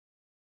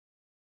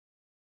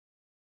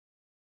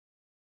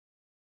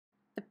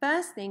The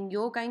first thing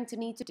you're going to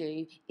need to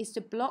do is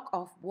to block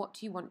off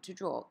what you want to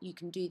draw. You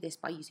can do this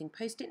by using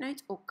post-it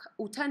notes or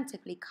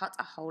alternatively cut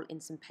a hole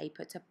in some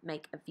paper to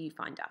make a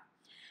viewfinder.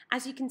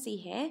 As you can see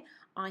here,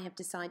 I have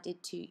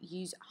decided to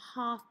use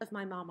half of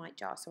my Marmite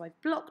jar, so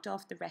I've blocked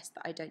off the rest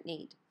that I don't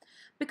need.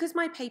 Because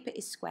my paper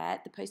is square,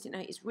 the post-it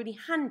note is really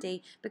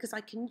handy because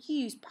I can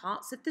use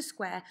parts of the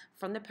square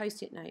from the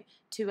post-it note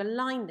to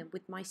align them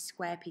with my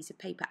square piece of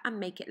paper and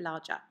make it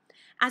larger.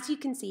 As you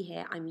can see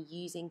here, I'm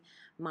using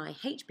my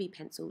HB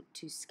pencil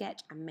to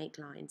sketch and make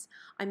lines.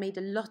 I made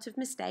a lot of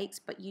mistakes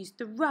but used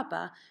the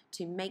rubber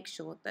to make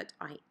sure that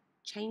I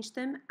changed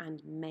them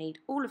and made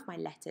all of my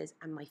letters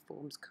and my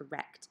forms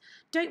correct.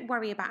 Don't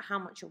worry about how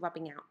much you're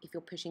rubbing out. If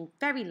you're pushing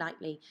very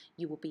lightly,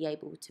 you will be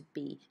able to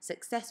be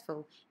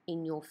successful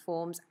in your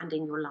forms and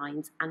in your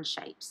lines and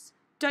shapes.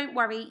 Don't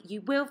worry,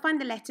 you will find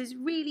the letters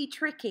really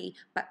tricky,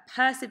 but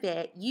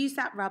persevere, use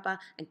that rubber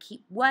and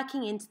keep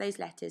working into those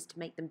letters to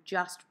make them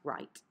just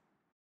right.